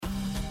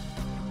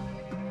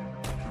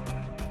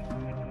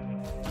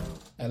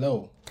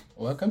Hello,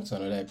 welcome to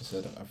another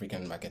episode of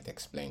African Market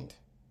Explained.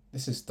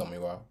 This is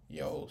Tomiwa,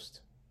 your host.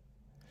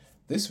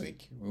 This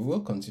week, we will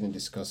continue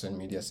discussing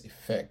media's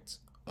effect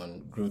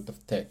on growth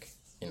of tech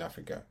in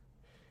Africa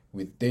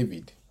with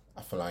David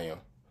Afolayan,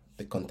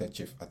 the content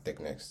chief at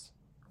TechNext,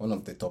 one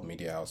of the top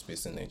media houses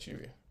based in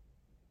Nigeria.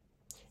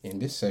 In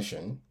this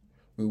session,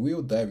 we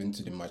will dive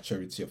into the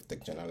maturity of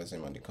tech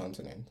journalism on the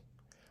continent,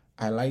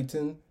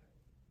 highlighting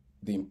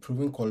the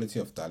improving quality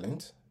of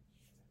talent,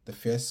 the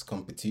fierce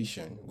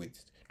competition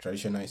with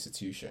traditional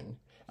institutions,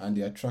 and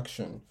the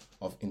attraction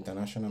of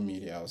international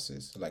media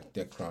houses like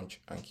TechCrunch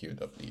and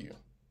QW.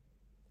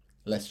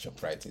 Let's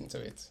jump right into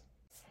it.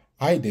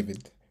 Hi,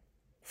 David.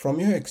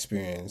 From your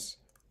experience,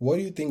 what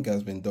do you think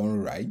has been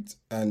done right,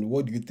 and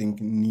what do you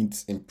think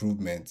needs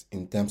improvement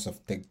in terms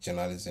of tech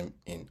journalism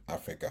in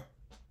Africa?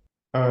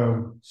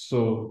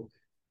 So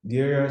the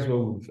areas where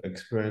we've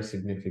experienced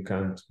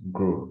significant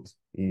growth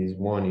is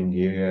one in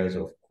the areas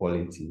of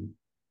quality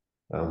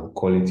of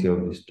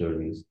the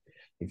stories.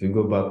 If you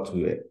go back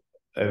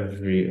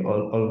to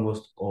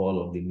almost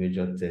all of the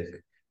major tech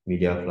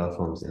media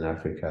platforms in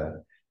Africa,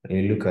 and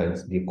you look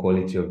at the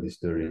quality of the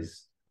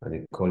stories and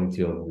the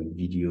quality of the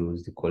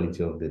videos, the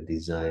quality of the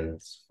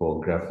designs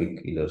for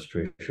graphic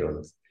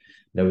illustrations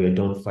that were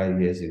done 5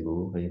 years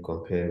ago, and you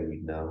compare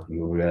with now,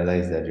 you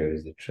realize that there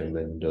is a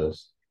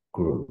tremendous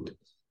growth.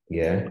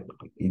 Yeah,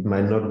 it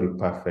might not be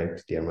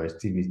perfect. There might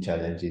still be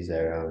challenges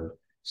around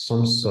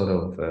some sort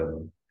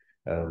of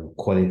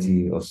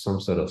quality or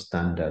some sort of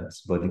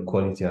standards, but the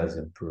quality has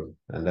improved,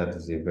 and that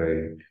is a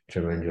very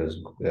tremendous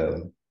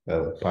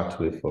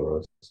pathway for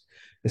us.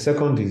 The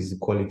second is the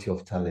quality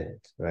of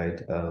talent, right?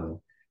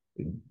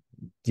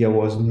 There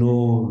was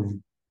no,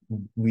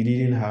 we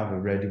didn't have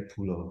a ready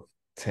pool of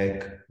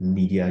tech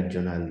media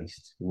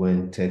journalists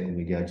when tech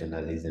media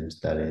journalism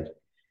started.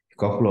 A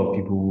couple of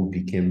people who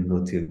became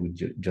notable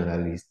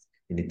journalists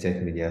in the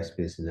tech media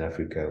space in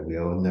Africa were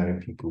ordinary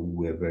people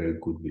who were very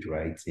good with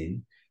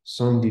writing.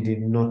 Some did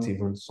not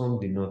even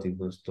study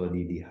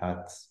the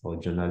arts or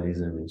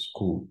journalism in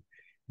school.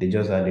 They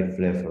just had a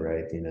flair for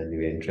writing and they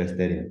were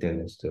interested in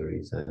telling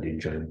stories and they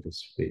joined the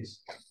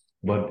space.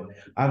 But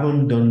I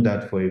haven't done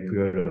that for a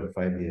period of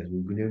 5 years.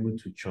 We've been able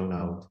to churn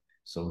out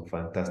some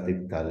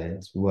fantastic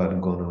talents who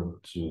had gone on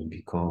to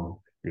become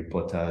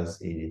reporters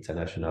in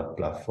international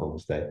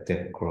platforms like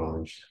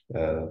TechCrunch,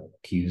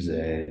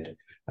 QZ,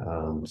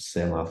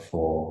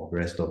 Semaphore,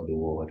 rest of the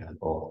world, and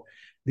all.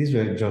 These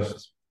were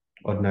just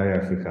ordinary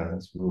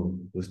Africans who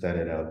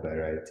started out by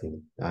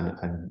writing,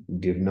 and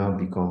they've now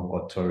become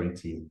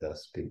authority in that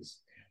space.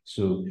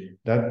 So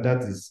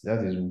that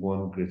is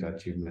one great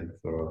achievement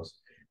for us.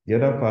 The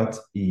other part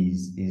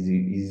is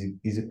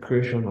a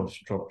creation of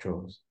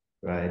structures,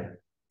 right?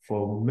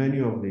 For many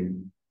of the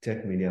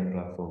tech media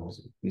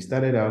platforms, we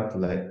started out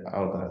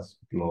as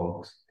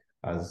blogs,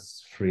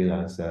 as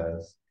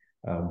freelancers,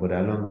 but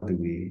along the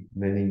way,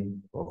 many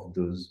of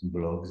those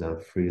blogs and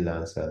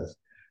freelancers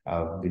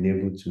have been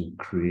able to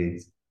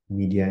create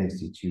media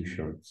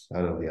institutions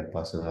out of their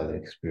personal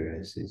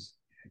experiences.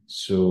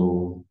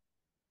 So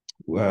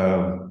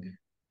um,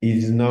 it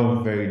is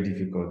now very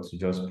difficult to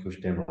just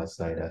push them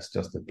aside as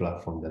just a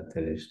platform that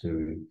tell a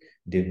story.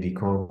 They've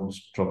become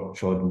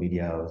structured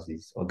media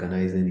houses,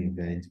 organizing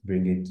events,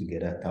 bringing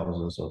together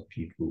thousands of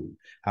people,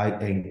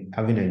 having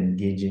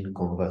engaging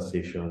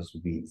conversations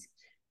with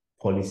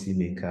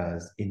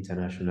policymakers,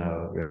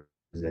 international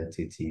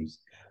representatives,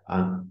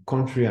 and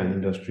country and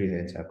industry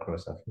heads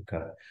across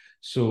Africa.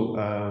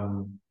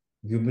 So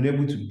you've been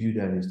able to build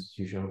an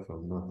institution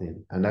from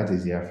nothing, and that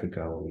is the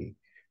African way,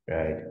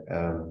 right?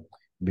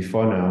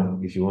 Before now,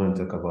 if you want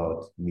to talk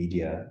about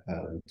media,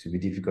 it will be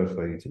difficult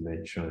for you to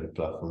mention a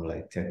platform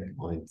like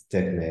TechPoint,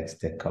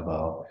 TechNext,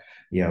 TechCabal.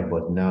 Yeah,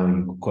 but now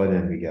you could call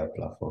them media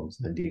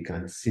platforms and they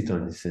can sit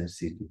on the same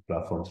seat with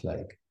platforms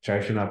like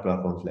traditional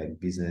platforms like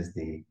Business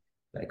Day,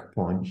 like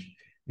Punch,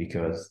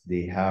 because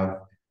they have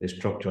a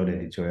structured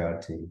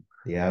editorial team.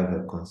 They have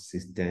a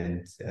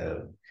consistent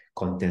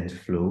content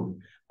flow.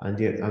 And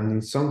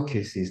in some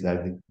cases,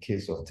 like the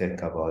case of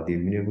TechCabal,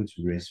 they've been able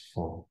to raise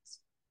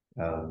funds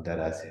that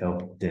has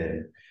helped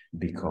them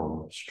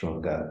become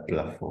stronger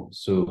platforms.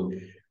 So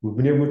we've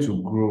been able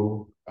to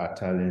grow our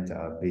talent,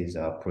 our base,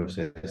 our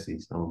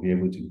processes, and we'll be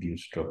able to build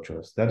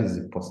structures. That is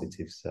the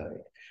positive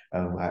side.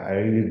 I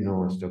really don't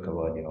want to talk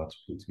about the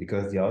output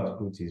because the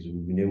output is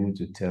we've been able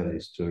to tell a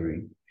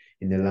story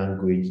in a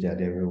language that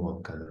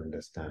everyone can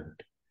understand.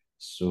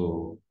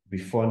 So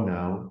before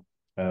now,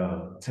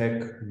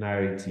 tech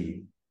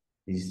narrative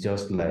is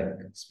just like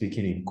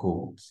speaking in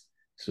codes.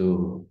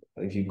 So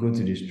if you go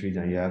to the street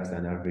and you ask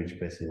an average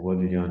person,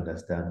 what do you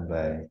understand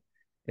by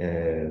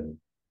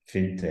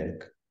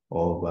fintech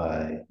or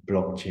by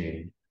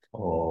blockchain,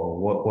 or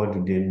what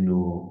do they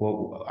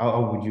know?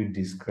 How would you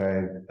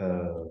describe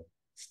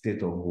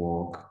state of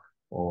work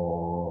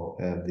or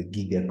the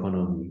gig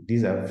economy?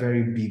 These are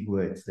very big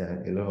words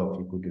that a lot of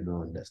people do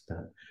not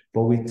understand.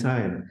 But with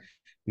time,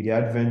 with the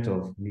advent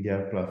of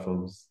media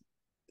platforms,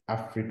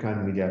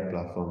 African media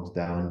platforms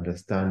that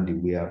understand the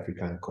way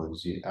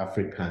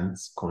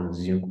Africans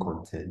consume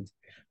content,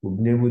 we've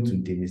been able to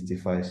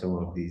demystify some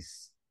of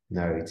these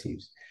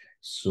narratives.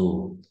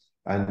 So,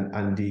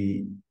 and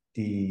the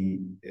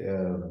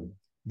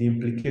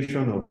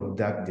implication of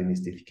that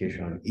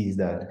demystification is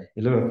that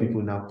a lot of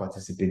people now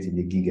participate in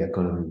the gig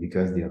economy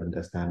because they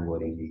understand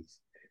what it is.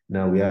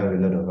 Now we have a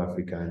lot of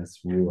Africans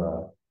who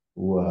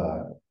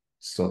are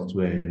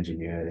software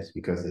engineers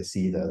because they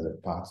see it as a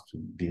path to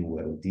being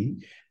wealthy.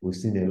 We've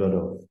seen a lot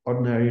of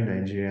ordinary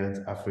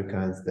Nigerians,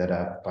 Africans that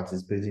are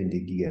participating in the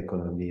gig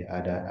economy,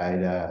 either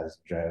as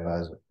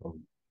drivers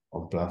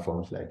on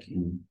platforms like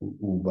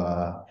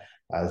Uber,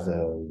 as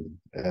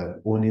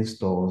owning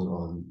stores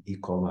on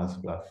e-commerce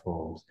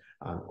platforms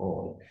and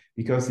all,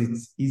 because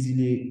it's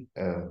easily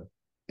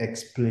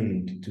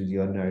explained to the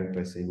ordinary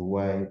person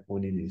why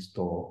owning a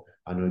store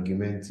and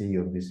augmenting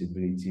your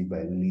visibility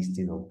by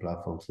listing on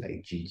platforms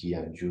like Gigi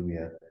and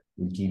Jumia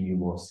will give you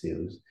more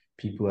sales.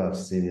 People have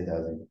seen it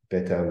as a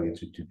better way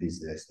to do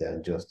business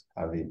than just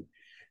having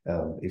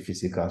a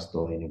physical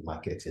store in a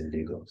market in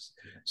Lagos.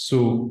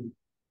 So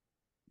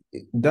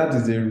that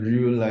is a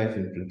real life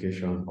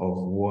implication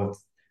of what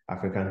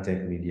African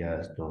tech media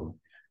has done.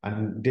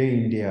 And day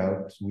in, day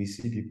out, we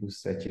see people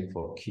searching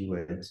for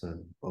keywords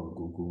on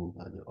Google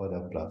and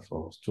other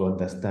platforms to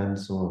understand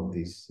some of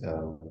these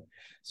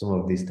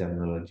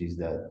technologies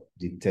that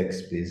the tech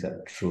space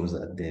throws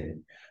at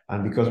them.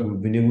 And because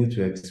we've been able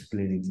to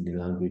explain it in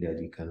the language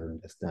that you can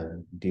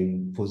understand, they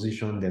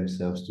position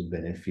themselves to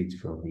benefit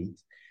from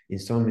it. In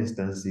some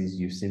instances,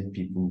 you've seen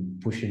people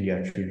pushing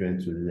their children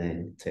to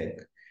learn tech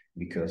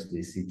because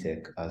they see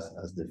tech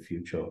as the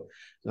future.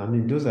 So, I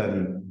mean, those are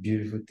the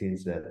beautiful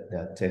things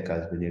that tech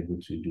has been able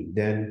to do.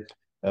 Then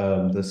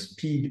the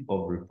speed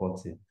of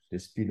reporting.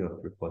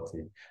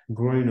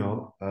 Growing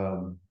up,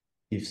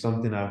 if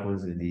something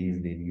happens in the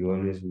evening, you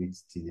always wait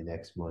till the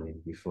next morning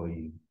before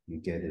you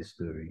get a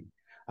story.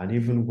 And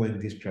even when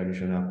these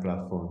traditional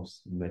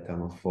platforms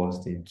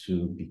metamorphosed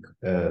into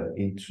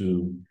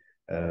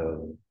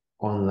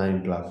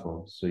online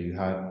platforms. So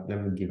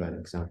let me give an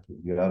example.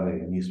 You have a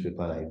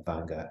newspaper like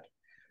Vanguard.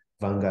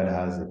 Vanguard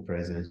has a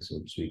presence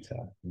on Twitter.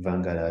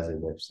 Vanguard has a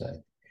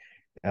website.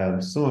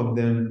 Some of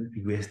them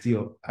were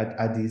still,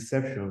 at the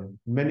inception,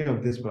 many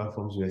of these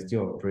platforms were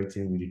still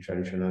operating with the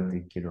traditional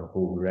thinking of,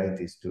 oh,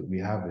 we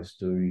have a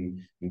story,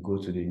 we go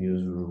to the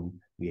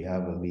newsroom, we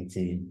have a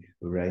meeting,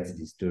 we write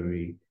the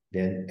story.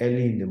 Then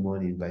early in the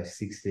morning by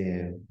 6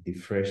 a.m., the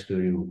fresh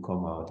story will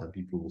come out and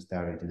people will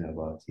start reading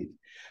about it.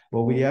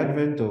 But with the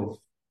advent of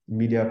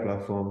media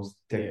platforms,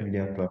 tech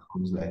media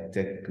platforms like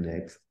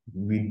TechNext,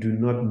 we do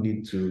not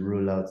need to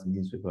roll out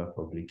newspaper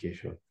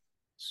publication.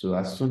 So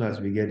as soon as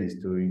we get a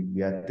story,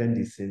 we attend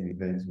the same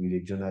event with a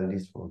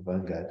journalist from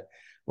Vanguard,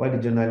 while the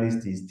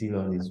journalist is still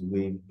on his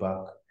way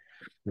back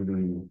to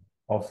the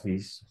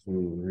office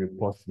to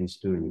report the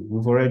story.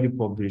 We've already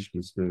published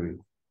the story.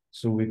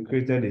 So we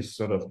created a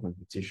sort of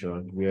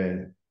competition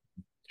where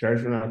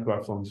traditional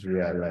platforms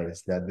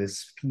realize that the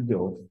speed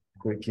of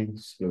breaking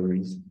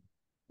stories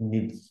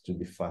needs to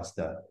be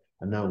faster.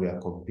 And now we are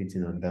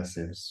competing on that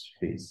same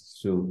space.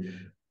 So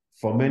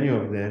for many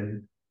of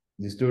them,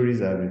 the stories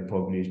have been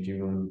published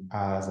even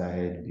hours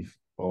ahead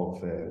of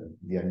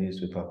their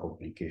newspaper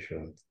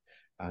publications.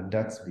 And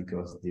that's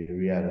because they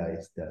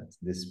realize that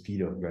the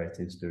speed of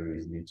writing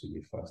stories need to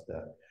be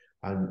faster.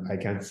 And I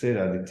can say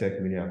that the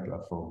tech media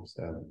platforms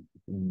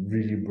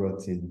really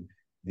brought in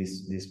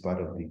this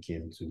part of the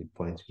game to the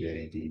point where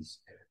it is.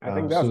 I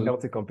think that's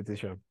healthy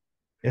competition.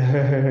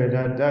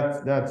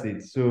 That's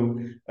it. So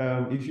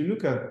if you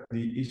look at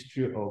the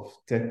history of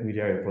tech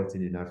media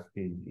reporting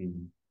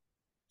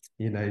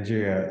in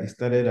Nigeria, it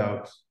started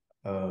out.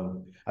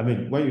 I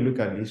mean, when you look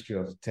at the history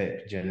of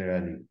tech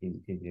generally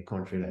in a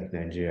country like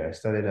Nigeria, it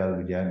started out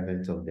with the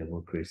advent of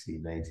democracy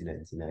in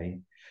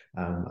 1999,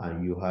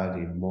 and you had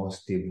a more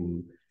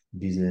stable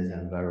business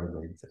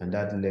environment, and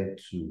that led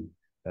to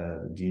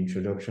the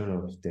introduction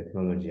of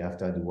technology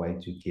after the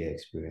Y2K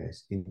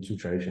experience into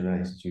traditional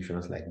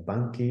institutions like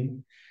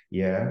banking,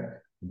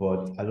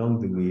 but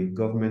along the way,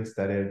 government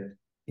started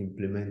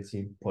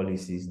implementing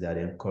policies that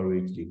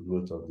encourage the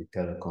growth of the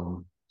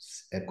telecom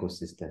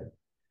ecosystem,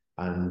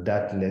 and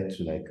that led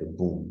to like a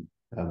boom.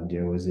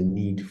 There was a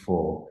need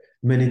for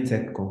many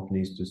tech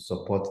companies to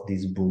support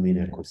these booming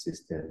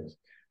ecosystems.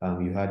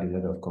 You had a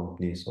lot of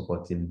companies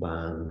supporting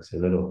banks, a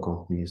lot of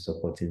companies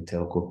supporting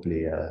telco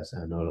players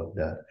and all of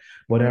that.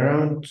 But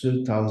around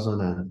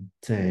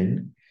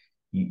 2010,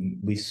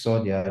 we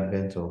saw the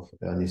advent of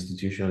an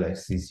institution like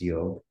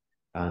CCHub,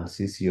 and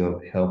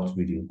CCHub helped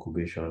with the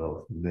incubation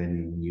of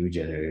many new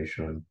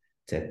generation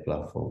tech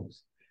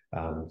platforms.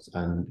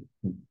 And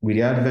with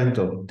the advent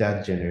of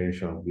that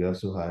generation, we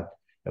also had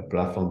a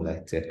platform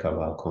like Tech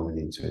Cabal coming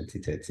in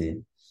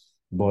 2013.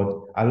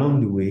 But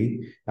along the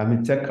way, I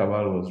mean, Tech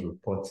Cabal was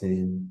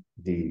reporting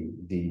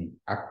the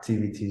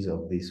activities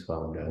of these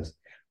founders,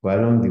 But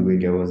along the way,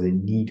 there was a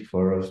need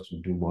for us to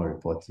do more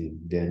reporting.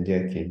 Then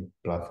there came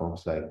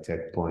platforms like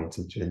TechPoint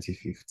in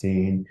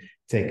 2015,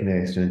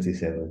 TechNext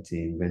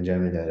 2017,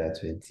 Benjamin Dada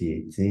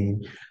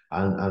 2018,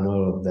 and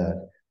all of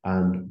that.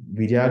 And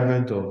with the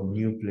advent of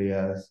new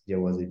players, there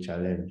was a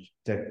challenge.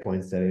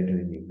 TechPoint started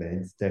doing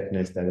events.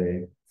 TechNext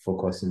started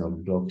focusing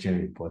on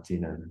blockchain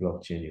reporting and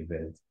blockchain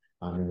events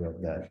and all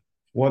of that.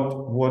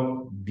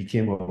 What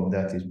became of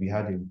that is we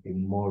had a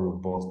more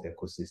robust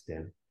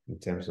ecosystem in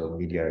terms of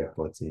media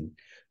reporting.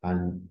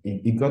 And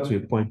it got to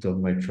a point of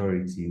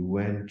maturity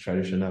when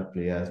traditional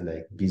players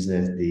like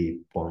Business Day,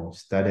 Punch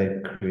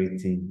started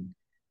creating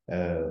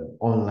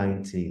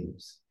online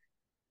teams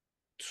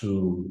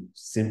to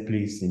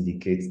simply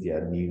syndicate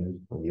their news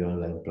on the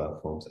online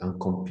platforms and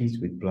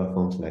compete with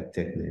platforms like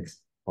TechNext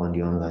on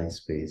the online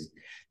space.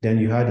 Then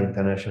you had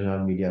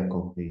international media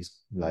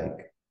companies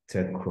like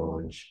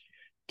TechCrunch,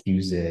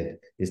 QZ.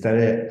 They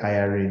started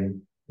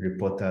hiring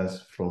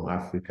reporters from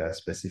Africa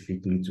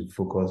specifically to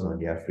focus on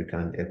the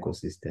African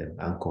ecosystem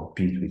and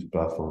compete with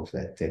platforms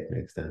like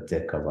TechNext and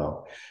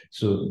TechCabal.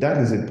 So that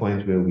is a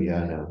point where we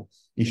are now.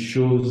 It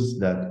shows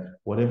that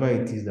whatever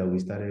it is that we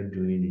started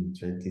doing in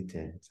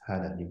 2010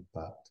 had an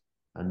impact.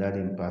 And that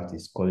impact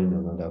is calling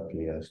on other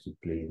players to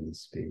play in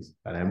this space.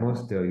 And I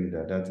must tell you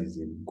that that is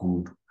a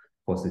good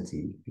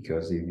positive,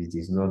 because if it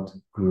is not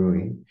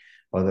growing,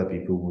 other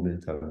people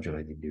wouldn't have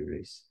joined in the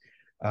race.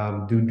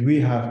 Do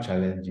we have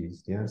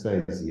challenges? The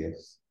answer is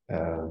yes.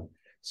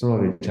 Some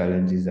of the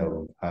challenges that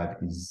we've had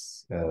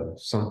is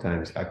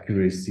sometimes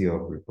accuracy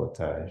of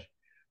reportage.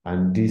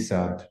 And these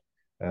are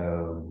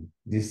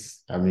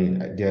I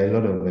mean, there are a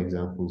lot of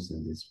examples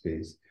in this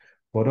space.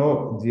 But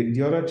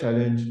the other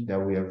challenge that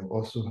we have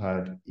also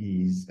had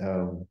is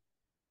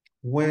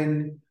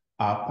when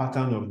our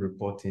pattern of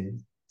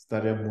reporting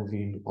started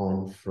moving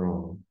on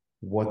from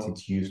what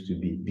it used to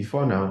be.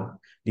 Before now,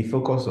 the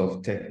focus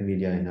of tech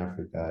media in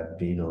Africa had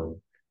been on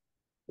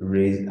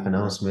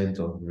announcement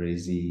of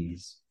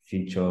raises,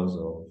 features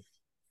of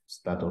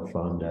startup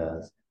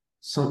founders.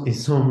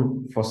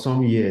 For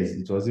some years,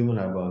 it was even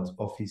about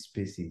office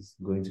spaces,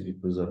 going to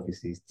people's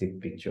offices,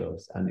 take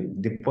pictures,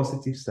 and the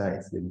positive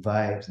sides, the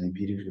vibes, the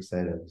beautiful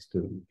side of the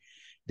story.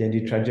 Then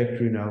the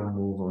trajectory now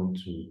move on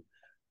to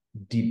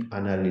deep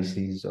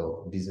analysis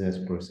of business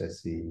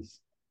processes,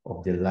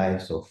 of the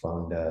lives of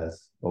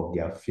founders, of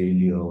their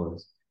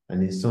failures,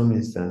 and in some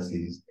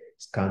instances,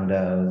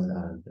 scandals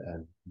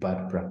and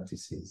bad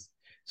practices.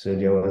 So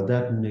there was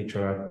that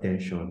natural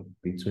tension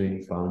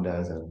between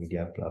founders and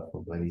media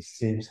platforms. And it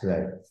seems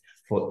like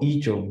for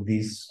each of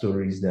these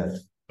stories that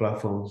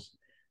platforms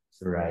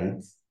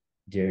write,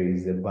 there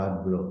is a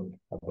bad blood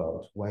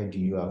about why do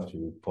you have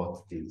to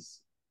report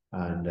this?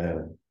 And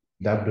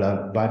that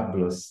bad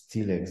blood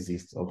still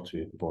exists up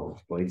to a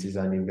point, but it is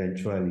an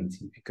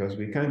eventuality because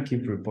we can't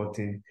keep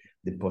reporting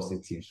the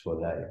positives for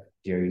life.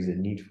 There is a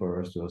need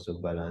for us to also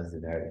balance the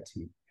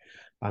narrative.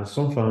 And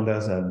some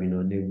founders have been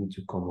unable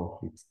to come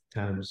up with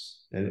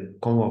terms with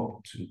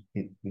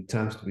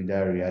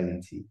that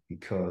reality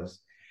because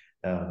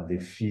they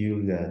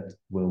feel that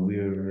when we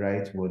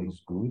write what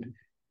is good,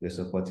 we're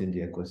supporting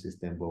the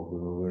ecosystem, but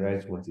when we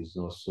write what is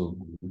not so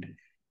good,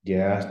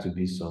 there has to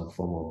be some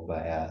form of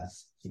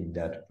bias in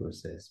that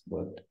process.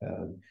 But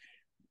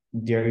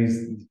there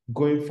is,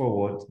 going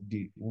forward,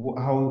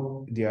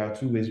 how there are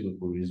two ways we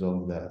could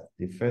resolve that.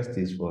 The first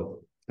is for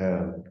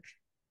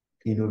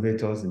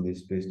innovators in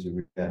this space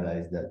to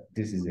realize that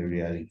this is a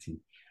reality.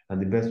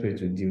 And the best way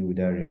to deal with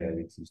that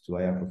reality is to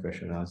hire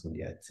professionals in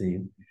their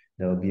team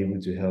that will be able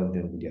to help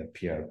them with their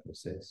PR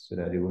process so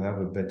that they will have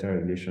a better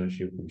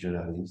relationship with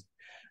journalists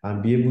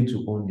and be able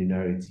to own the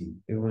narrative,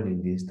 even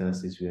in the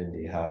instances when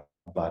they have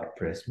bad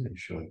press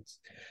mentions.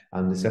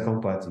 And the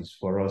second part is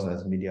for us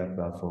as media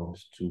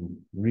platforms to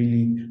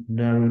really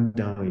narrow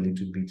down a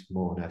little bit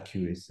more on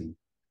accuracy,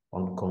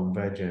 on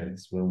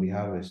convergence. When we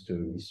have a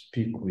story,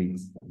 speak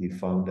with the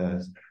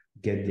founders,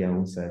 get their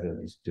own side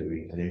of the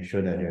story, and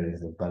ensure that there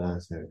is a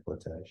balance in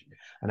reportage.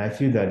 And I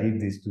feel that if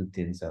these two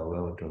things are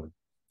well done,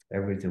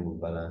 everything will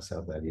balance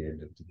out by the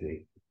end of the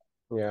day.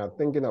 Yeah,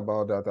 thinking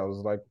about that, I was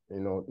like,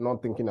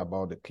 not thinking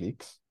about the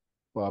clicks,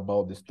 but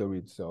about the story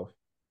itself.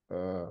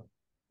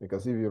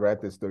 Because if you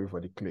write a story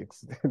for the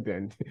clicks,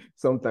 then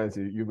sometimes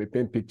you'll be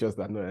painting pictures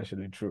that are not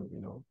actually true,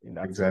 in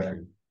that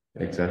Exactly.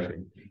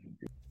 Exactly.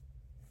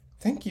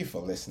 Thank you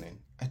for listening.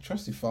 I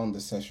trust you found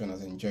the session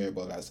as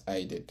enjoyable as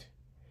I did.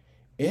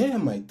 Here are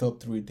my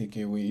top 3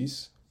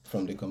 takeaways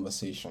from the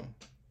conversation.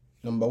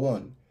 Number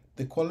 1,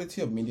 the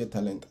quality of media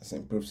talent has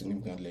improved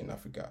significantly in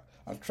Africa,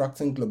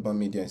 attracting global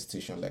media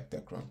institutions like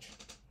TechCrunch.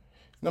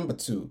 Number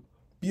 2,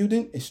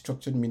 building a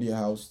structured media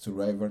house to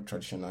rival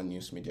traditional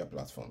news media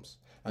platforms.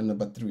 And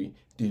number 3,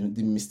 the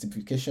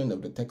demystification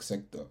of the tech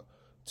sector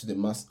to the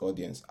mass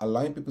audience,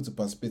 allowing people to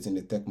participate in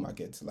the tech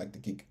market like the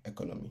gig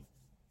economy.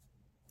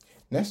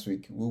 Next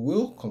week, we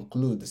will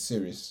conclude the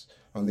series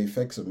on the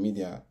effects of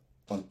media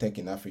on tech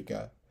in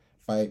Africa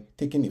by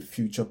taking a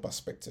future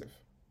perspective.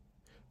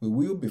 We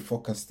will be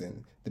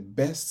forecasting the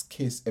best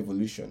case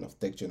evolution of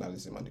tech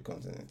journalism on the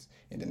continent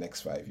in the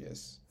next 5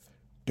 years.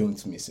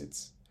 Don't miss it.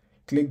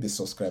 Click the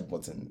subscribe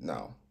button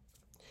now.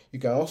 You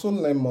can also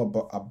learn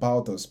more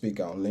about our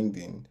speaker on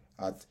LinkedIn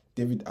at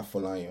David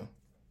Afolayan,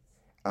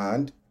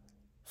 and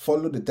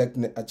follow check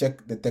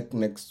the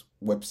TechNext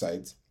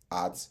website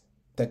at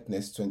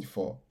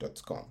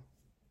technext24.com.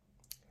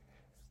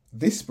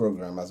 This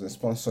program has been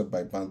sponsored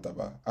by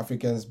Bantaba,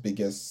 Africa's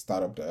biggest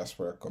startup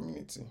diaspora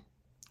community.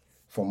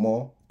 For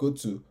more, go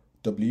to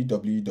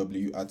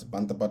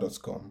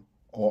www.bantaba.com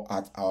or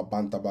at our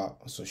Bantaba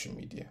on social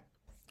media.